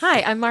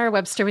Hi, I'm Mara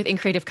Webster with In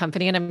Creative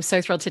Company, and I'm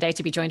so thrilled today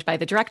to be joined by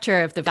the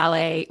director of the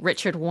Valet,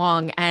 Richard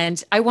Wong.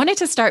 And I wanted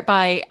to start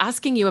by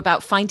asking you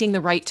about finding the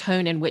right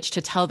tone in which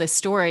to tell this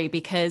story,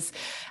 because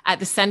at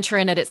the center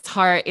and at its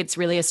heart, it's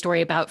really a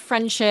story about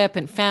friendship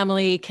and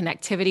family,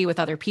 connectivity with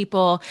other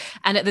people.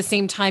 And at the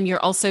same time, you're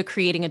also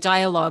creating a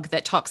dialogue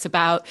that talks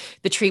about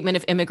the treatment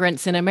of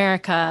immigrants in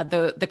America,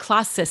 the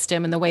class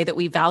system, and the way that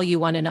we value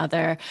one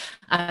another,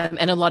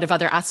 and a lot of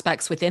other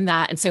aspects within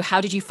that. And so, how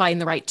did you find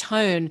the right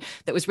tone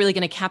that was really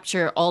going to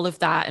capture all of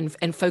that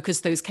and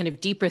focus those kind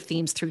of deeper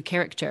themes through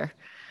character?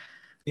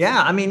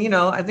 Yeah, I mean,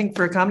 I think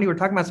for a comedy, we're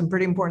talking about some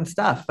pretty important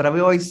stuff. But we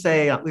always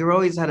say we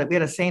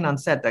had a saying on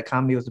set that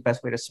comedy was the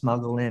best way to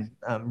smuggle in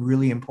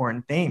really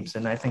important themes.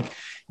 And I think,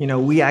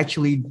 we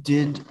actually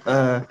did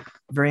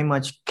very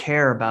much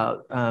care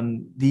about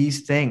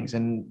these things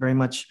and very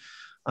much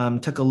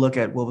took a look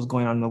at what was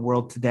going on in the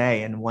world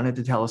today and wanted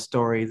to tell a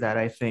story that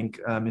I think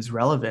is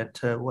relevant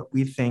to what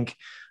we think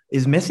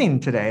is missing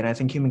today. And I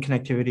think human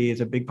connectivity is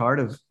a big part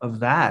of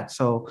that.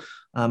 So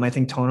I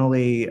think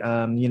tonally,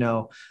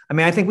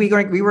 I think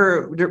we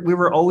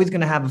were always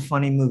going to have a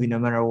funny movie no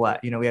matter what.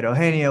 We had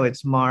Eugenio,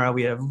 it's Mara.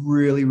 We had a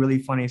really,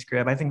 really funny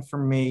script. I think for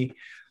me,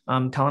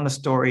 telling a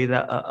story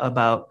that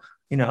about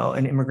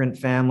an immigrant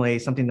family,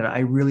 something that I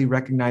really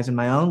recognize in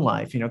my own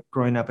life,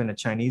 growing up in a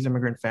Chinese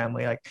immigrant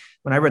family. Like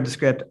when I read the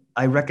script,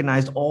 I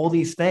recognized all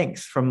these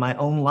things from my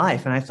own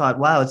life. And I thought,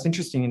 wow, it's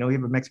interesting. We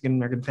have a Mexican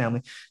American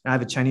family and I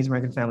have a Chinese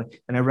American family.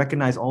 And I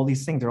recognize all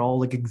these things. They're all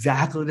like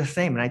exactly the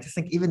same. And I just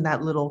think even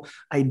that little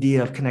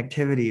idea of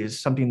connectivity is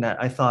something that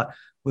I thought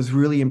was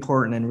really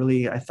important and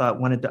really I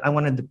wanted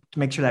to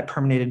make sure that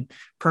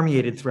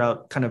permeated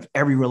throughout kind of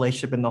every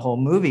relationship in the whole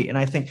movie. And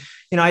I think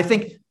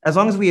as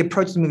long as we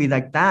approach the movie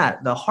like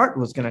that, the heart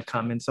was going to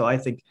come. And so I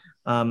think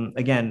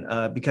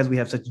because we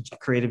have such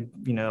creative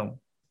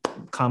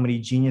comedy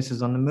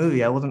geniuses on the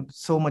movie, I wasn't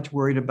so much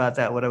worried about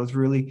that. What I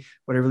really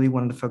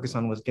wanted to focus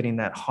on was getting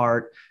that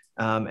heart.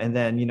 And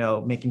then,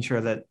 making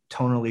sure that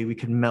tonally we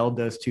can meld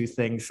those two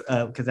things.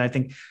 Because I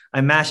think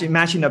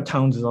mashing up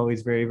tones is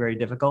always very, very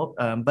difficult,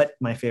 but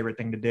my favorite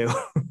thing to do.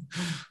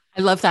 I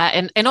love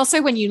that. And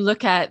also when you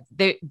look at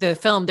the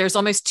film, there's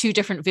almost two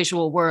different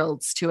visual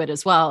worlds to it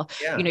as well.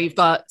 Yeah. You've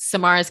got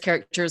Samara's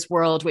character's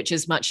world, which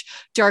is much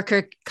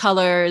darker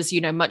colors,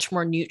 much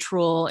more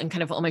neutral and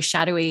kind of almost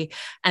shadowy.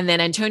 And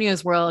then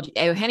Antonio's world,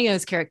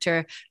 Eugenio's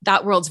character,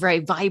 that world's very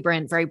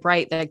vibrant, very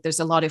bright. Like there's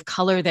a lot of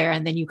color there.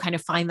 And then you kind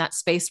of find that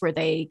space where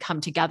they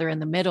come together in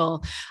the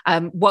middle.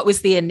 What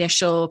was the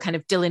initial kind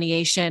of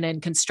delineation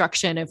and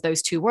construction of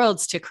those two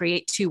worlds to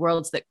create two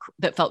worlds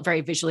that felt very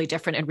visually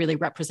different and really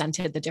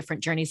represented the different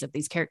journeys of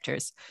these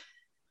characters?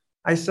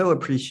 I so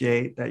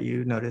appreciate that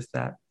you noticed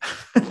that.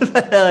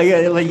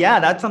 Yeah,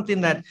 that's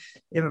something that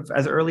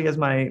as early as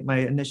my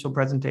initial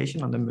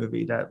presentation on the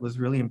movie, that was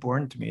really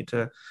important to me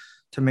to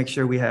make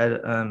sure we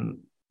had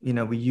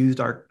we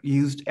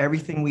used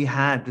everything we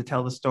had to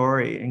tell the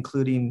story,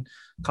 including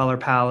color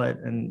palette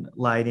and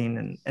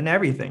lighting and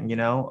everything,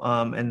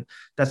 and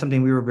that's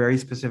something we were very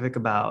specific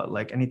about.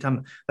 Like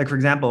anytime, like for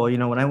example,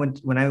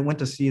 when I went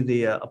to see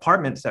the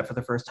apartment set for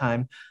the first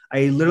time,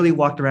 I literally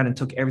walked around and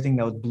took everything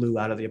that was blue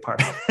out of the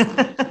apartment.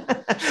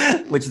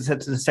 Which is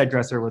the set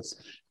dresser was,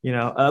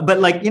 but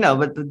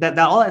that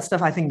all that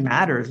stuff I think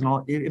matters, and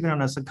all, even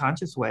on a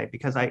subconscious way,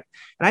 because I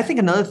think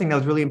another thing that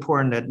was really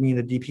important that me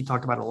and the DP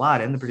talked about a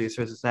lot, and the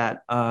producers, is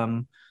that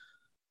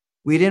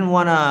we didn't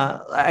want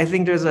to. I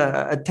think there's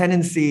a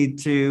tendency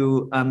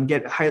to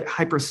get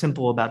hyper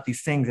simple about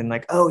these things, and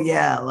like, oh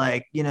yeah,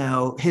 like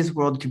his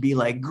world could be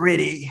like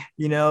gritty,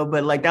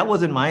 but like that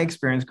wasn't my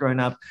experience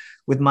growing up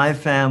with my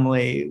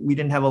family. We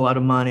didn't have a lot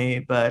of money,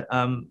 but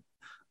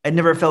it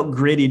never felt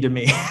gritty to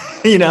me.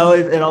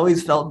 It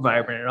always felt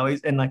vibrant. It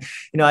always, and like,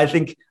 I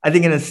think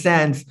in a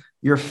sense,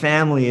 your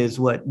family is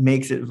what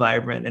makes it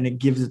vibrant, and it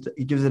gives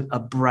it a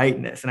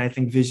brightness. And I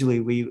think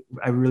visually,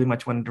 I really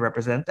much wanted to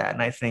represent that.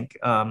 And I think,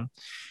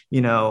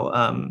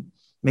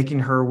 making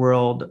her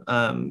world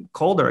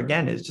colder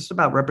again is just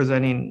about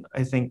representing,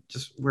 I think,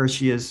 just where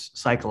she is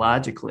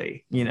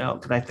psychologically,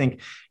 because I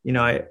think,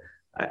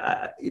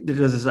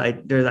 there's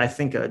I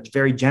think a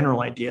very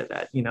general idea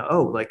that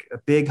like a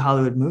big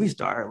Hollywood movie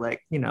star,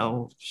 like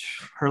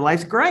her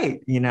life's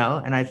great, and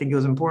I think it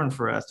was important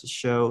for us to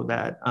show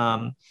that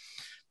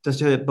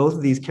both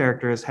of these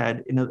characters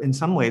had in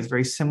some ways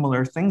very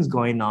similar things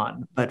going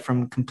on, but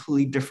from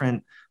completely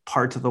different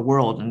parts of the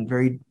world, and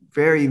very,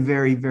 very,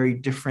 very, very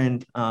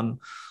different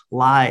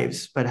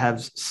lives, but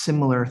have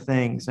similar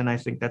things. And I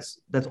think that's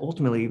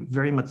ultimately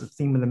very much the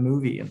theme of the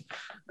movie, and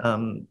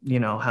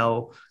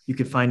how you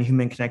could find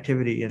human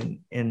connectivity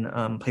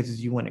in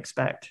places you wouldn't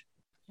expect.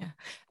 Yeah.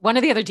 One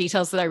of the other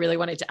details that I really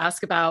wanted to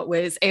ask about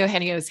was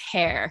Eugenio's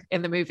hair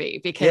in the movie,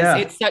 because Yeah.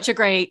 it's such a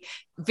great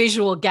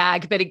visual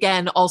gag, but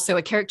again, also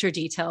a character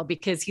detail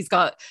because he's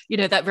got,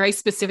 that very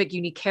specific,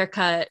 unique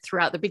haircut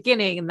throughout the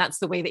beginning. And that's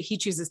the way that he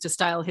chooses to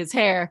style his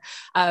hair,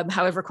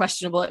 however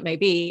questionable it may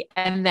be.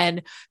 And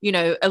then,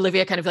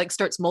 Olivia kind of like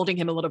starts molding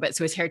him a little bit.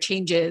 So his hair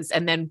changes.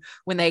 And then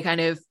when they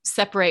kind of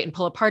separate and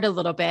pull apart a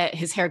little bit,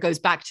 his hair goes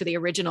back to the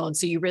original. And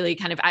so you really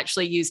kind of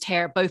actually used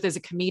hair both as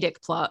a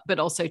comedic plot, but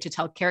also to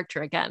tell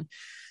character again.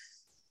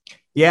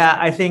 Yeah,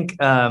 I think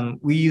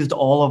we used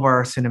all of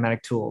our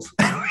cinematic tools.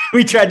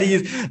 We tried to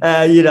use,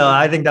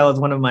 I think that was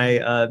one of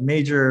my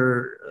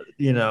major,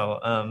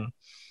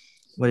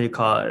 what do you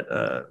call it?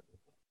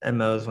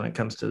 MOs when it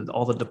comes to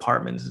all the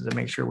departments, is to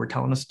make sure we're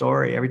telling a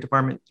story. Every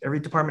department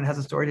has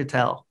a story to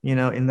tell,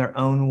 in their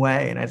own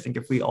way. And I think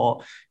if we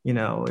all,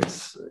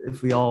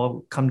 if we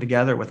all come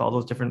together with all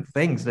those different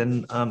things,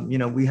 then,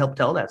 we help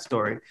tell that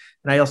story.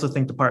 And I also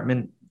think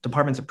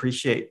departments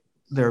appreciate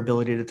their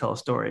ability to tell a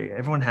story.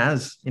 Everyone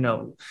has,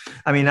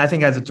 I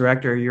think as a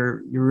director,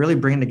 you're really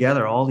bringing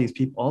together all these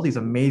people, all these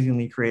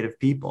amazingly creative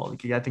people.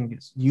 I think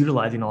it's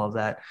utilizing all of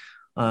that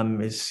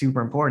is super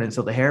important.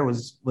 So the hair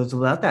was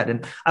about that.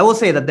 And I will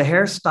say that the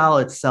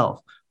hairstyle itself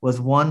was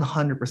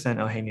 100%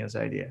 Eugenio's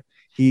idea.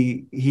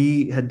 He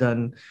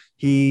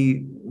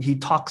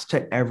talks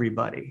to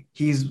everybody.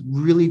 He's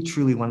really,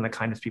 truly one of the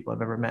kindest people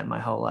I've ever met in my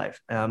whole life.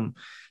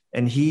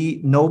 And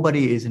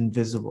nobody is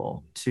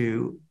invisible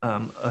to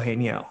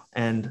Eugenio.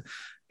 And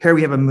here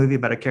we have a movie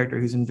about a character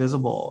who's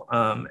invisible.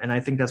 And I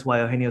think that's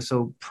why Eugenio is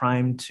so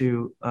primed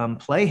to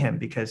play him,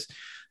 because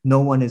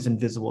no one is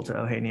invisible to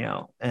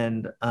Eugenio.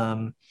 And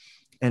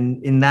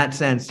in that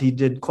sense, he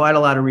did quite a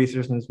lot of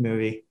research in this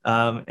movie.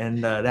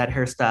 And that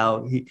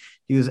hairstyle,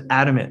 he was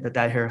adamant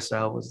that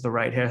hairstyle was the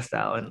right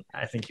hairstyle. And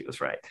I think he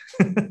was right.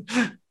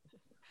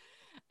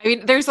 I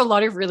mean, there's a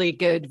lot of really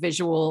good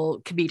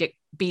visual comedic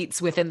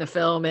beats within the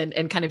film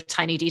and kind of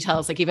tiny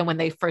details. Like even when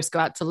they first go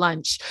out to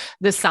lunch,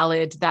 the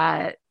salad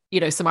that,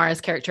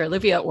 Samara's character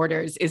Olivia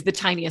orders is the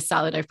tiniest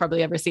salad I've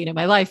probably ever seen in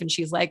my life. And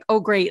she's like, oh,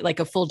 great,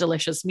 like a full,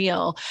 delicious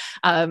meal.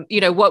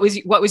 What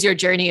was your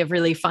journey of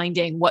really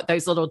finding what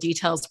those little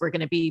details were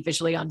going to be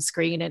visually on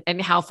screen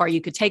and how far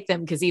you could take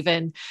them? Because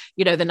even,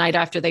 the night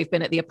after they've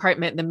been at the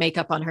apartment, the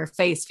makeup on her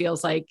face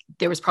feels like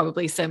there was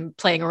probably some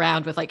playing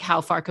around with like,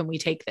 how far can we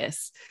take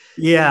this?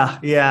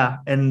 Yeah.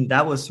 And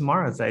that was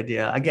Samara's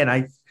idea.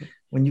 Again,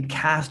 when you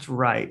cast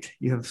right,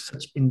 you have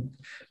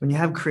when you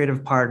have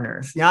creative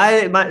partners.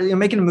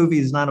 Making a movie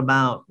is not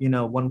about,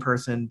 one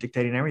person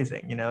dictating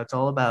everything. It's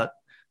all about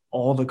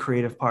all the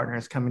creative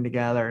partners coming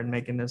together and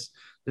making this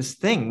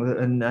thing.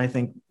 And I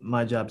think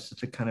my job is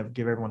to kind of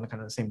give everyone the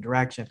kind of the same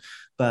direction.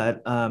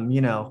 But but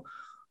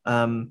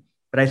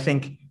I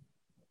think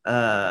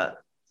the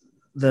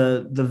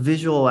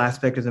visual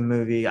aspect of the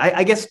movie,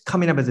 I guess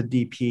coming up as a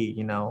DP,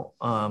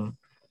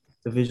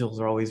 the visuals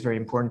are always very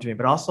important to me,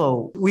 but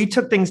also we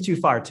took things too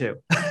far too.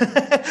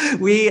 I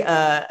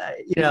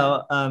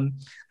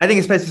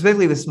think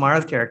specifically with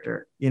Samara's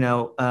character,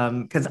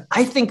 because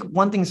I think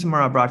one thing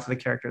Samara brought to the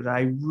character that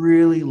I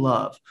really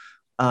love,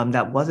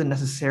 that wasn't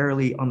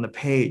necessarily on the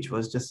page,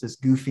 was just this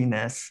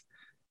goofiness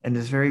and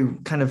this very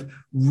kind of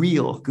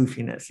real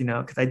goofiness,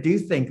 because I do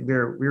think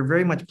we're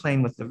very much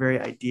playing with the very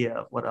idea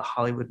of what a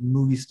Hollywood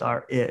movie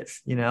star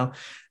is,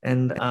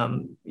 and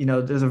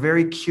there's a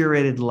very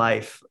curated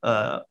life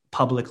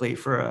publicly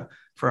for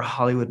a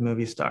Hollywood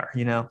movie star,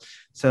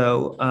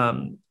 so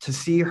to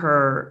see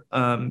her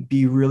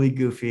be really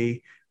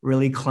goofy,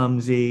 really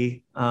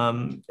clumsy,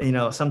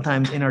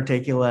 sometimes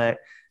inarticulate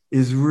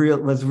was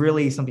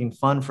really something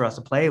fun for us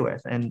to play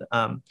with. And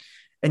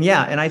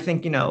I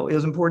think, it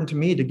was important to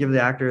me to give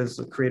the actors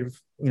the creative,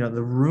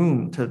 the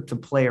room to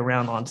play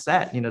around on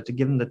set, to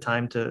give them the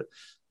time to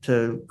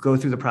go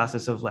through the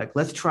process of like,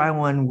 let's try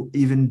one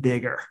even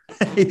bigger,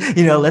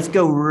 let's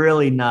go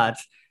really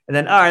nuts. And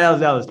then, all right,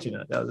 that was too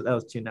nuts. That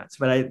was too nuts.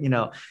 But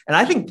and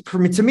I think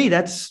to me,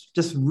 that's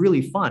just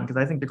really fun,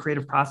 because I think the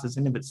creative process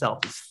in of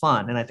itself is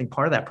fun. And I think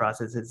part of that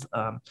process is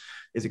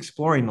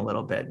exploring a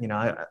little bit.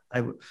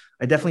 I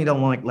definitely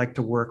don't like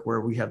to work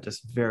where we have this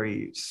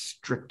very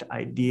strict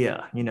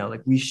idea,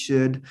 like we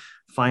should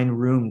find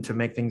room to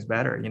make things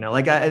better,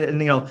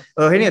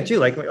 Eugenio too,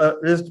 like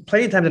there's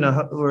plenty of times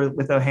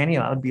with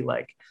Eugenio, I would be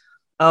like,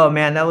 oh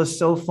man, that was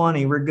so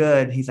funny, we're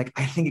good. He's like,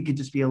 I think it could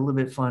just be a little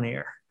bit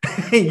funnier.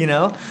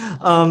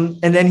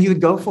 And then he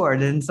would go for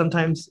it, and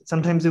sometimes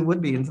it would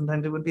be, and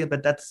sometimes it would be,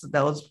 but that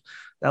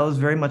was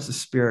very much the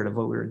spirit of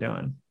what we were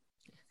doing.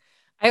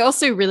 I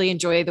also really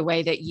enjoy the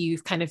way that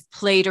you've kind of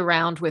played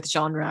around with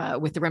genre,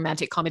 with the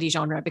romantic comedy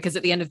genre, because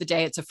at the end of the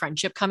day, it's a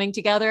friendship coming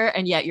together,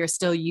 and yet you're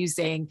still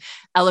using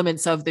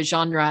elements of the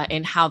genre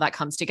in how that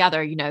comes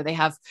together. They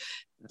have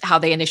how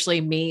they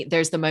initially meet.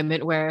 There's the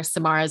moment where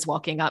Samara's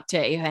walking up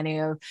to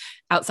Eugenio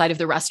outside of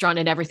the restaurant,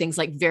 and everything's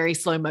like very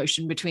slow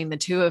motion between the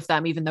two of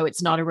them, even though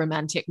it's not a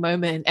romantic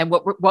moment. And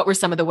what were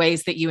some of the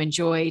ways that you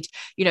enjoyed,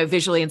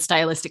 visually and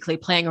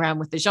stylistically playing around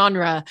with the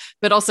genre,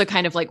 but also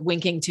kind of like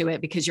winking to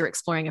it because you're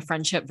exploring a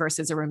friendship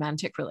versus a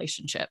romantic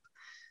relationship?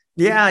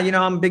 Yeah,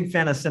 I'm a big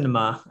fan of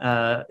cinema,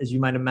 as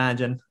you might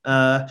imagine.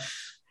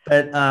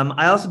 But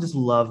I also just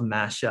love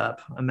mashup.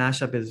 A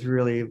mashup is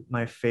really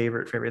my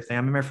favorite thing.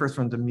 I mean, my first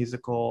one's a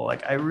musical.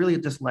 Like I really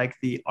just like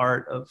the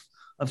art of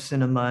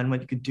cinema and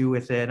what you could do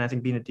with it. And I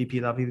think being a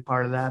DP, that'll be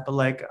part of that. But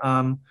like,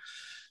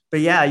 but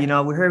yeah,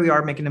 here we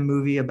are making a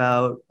movie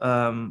about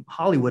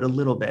Hollywood a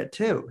little bit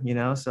too.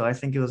 So I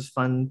think it was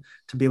fun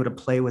to be able to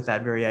play with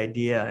that very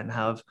idea and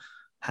have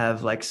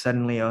like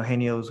suddenly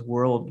Eugenio's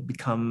world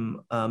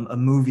become a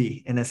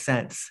movie in a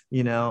sense,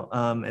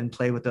 and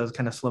play with those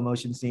kind of slow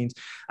motion scenes.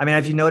 I mean,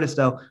 if you notice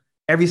though,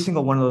 every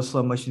single one of those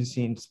slow motion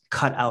scenes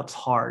cut outs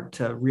hard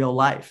to real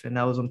life. And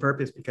that was on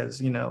purpose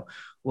because,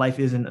 life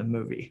isn't a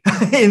movie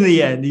in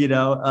the end,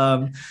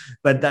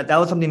 but that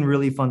was something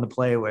really fun to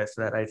play with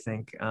that I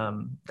think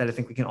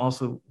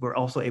we're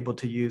also able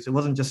to use. It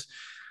wasn't just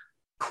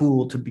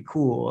cool to be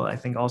cool. I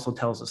think also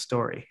tells a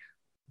story.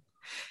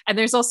 And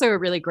there's also a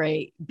really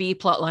great B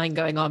plot line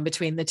going on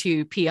between the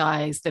two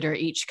PIs that are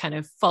each kind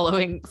of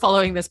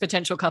following this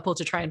potential couple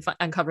to try and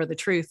uncover the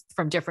truth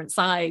from different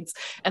sides,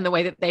 and the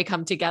way that they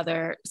come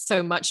together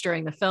so much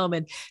during the film.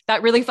 And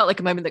that really felt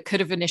like a moment that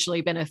could have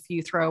initially been a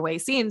few throwaway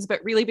scenes,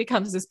 but really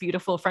becomes this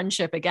beautiful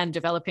friendship again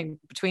developing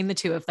between the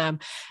two of them.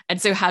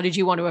 And so how did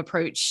you want to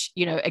approach,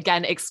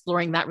 again,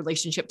 exploring that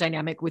relationship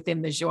dynamic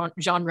within the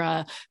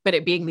genre, but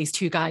it being these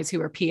two guys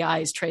who are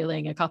PIs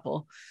trailing a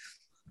couple?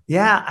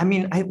 Yeah, I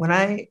mean, when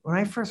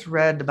I first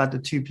read about the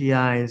two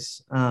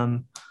PIs,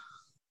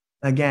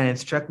 again, it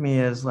struck me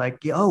as like,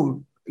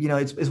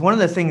 it's one of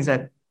the things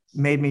that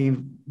made me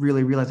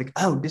really realize like,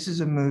 oh, this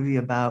is a movie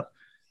about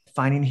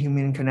finding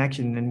human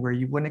connection and where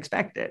you wouldn't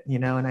expect it,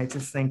 and I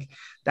just think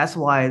that's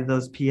why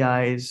those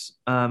PIs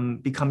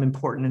become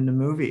important in the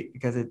movie,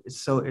 because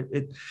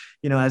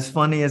as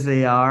funny as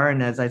they are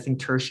and as I think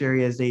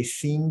tertiary as they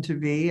seem to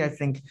be, I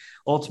think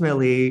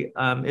ultimately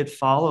it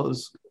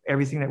follows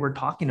everything that we're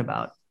talking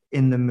about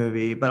in the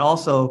movie. But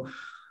also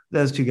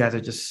those two guys are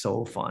just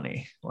so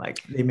funny.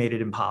 Like they made it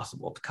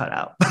impossible to cut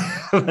out.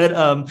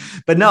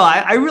 but no,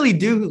 I really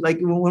do like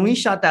when we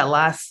shot the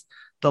last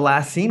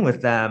scene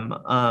with them,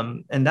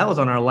 and that was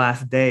on our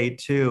last day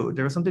too.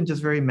 There was something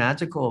just very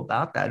magical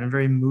about that and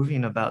very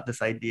moving about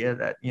this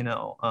idea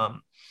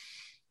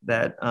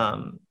that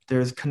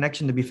there's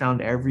connection to be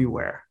found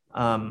everywhere,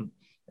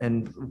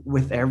 and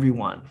with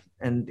everyone.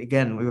 And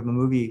again, we have a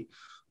movie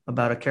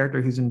about a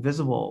character who's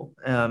invisible,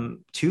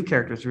 two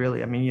characters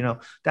really. I mean,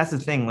 that's the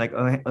thing, like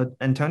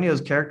Antonio's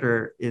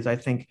character is, I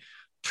think,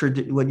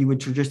 what you would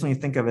traditionally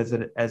think of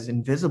as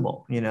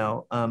invisible,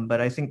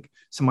 but I think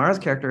Samara's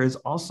character is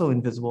also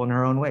invisible in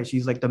her own way.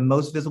 She's like the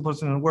most visible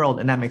person in the world,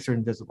 and that makes her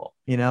invisible.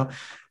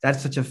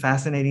 That's such a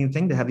fascinating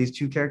thing to have these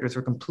two characters who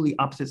are completely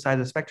opposite sides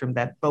of the spectrum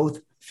that both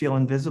feel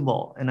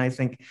invisible. And I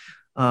think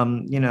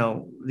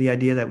the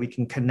idea that we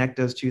can connect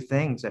those two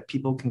things, that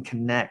people can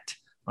connect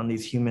on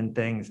these human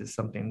things, is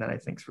something that I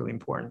think is really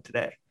important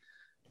today.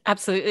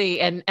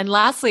 Absolutely. And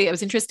lastly, I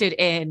was interested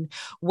in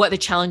what the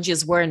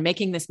challenges were in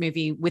making this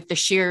movie with the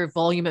sheer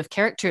volume of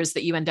characters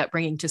that you end up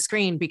bringing to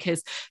screen,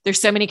 because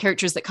there's so many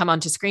characters that come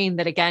onto screen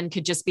that again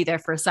could just be there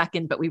for a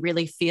second, but we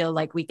really feel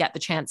like we get the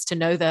chance to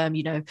know them.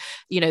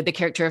 The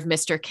character of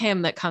Mr.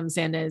 Kim that comes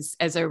in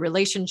as a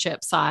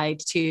relationship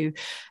side to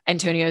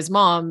Antonio's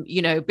mom,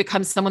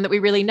 becomes someone that we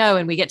really know,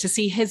 and we get to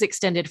see his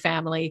extended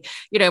family.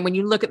 When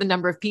you look at the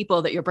number of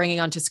people that you're bringing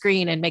onto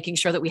screen and making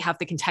sure that we have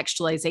the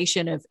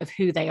contextualization of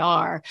who they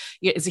are,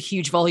 is a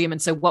huge volume.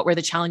 And so what were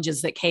the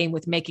challenges that came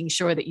with making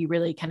sure that you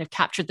really kind of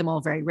captured them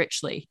all very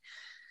richly?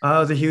 Oh, it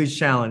was a huge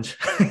challenge.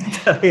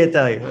 I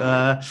tell you,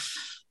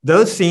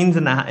 those scenes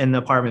in the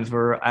apartments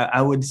were, I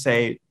would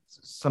say,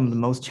 some of the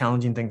most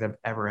challenging things I've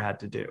ever had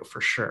to do, for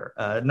sure.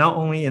 Not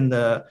only in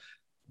the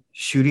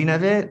shooting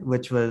of it,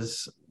 which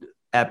was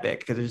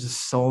epic because there's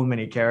just so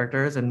many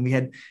characters, and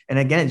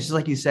again, just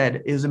like you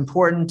said, it was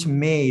important to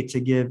me to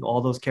give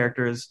all those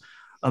characters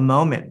a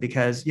moment,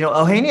 because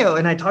Eugenio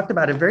and I talked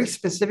about it very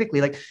specifically.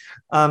 Like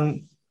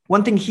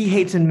one thing he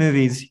hates in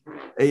movies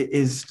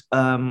is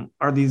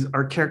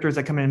are characters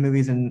that come in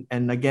movies and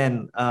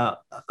again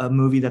a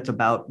movie that's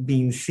about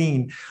being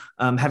seen,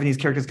 having these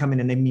characters come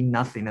in and they mean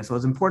nothing. And so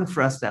it's important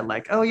for us that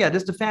like, oh yeah,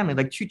 this is the family,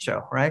 like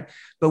Chucho, right?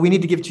 But we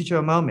need to give Chucho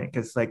a moment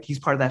because like he's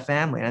part of that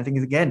family. And I think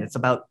it's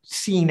about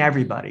seeing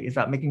everybody. It's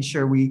about making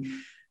sure we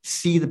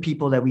see the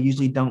people that we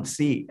usually don't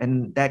see,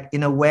 and that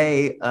in a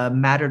way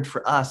mattered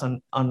for us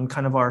on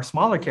kind of our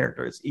smaller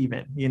characters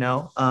even,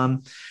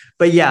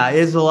 but yeah, it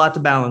is a lot to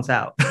balance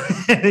out,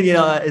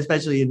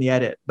 especially in the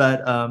edit, but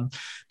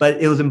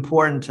it was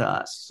important to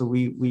us. So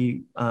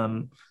we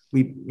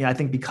I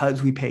think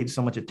because we paid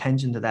so much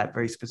attention to that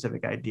very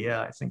specific idea,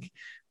 I think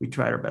we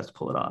tried our best to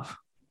pull it off.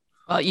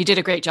 Well, you did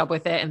a great job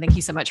with it, and thank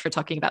you so much for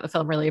talking about the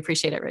film. Really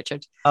appreciate it,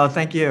 Richard. Oh,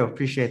 thank you.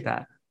 Appreciate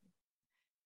that.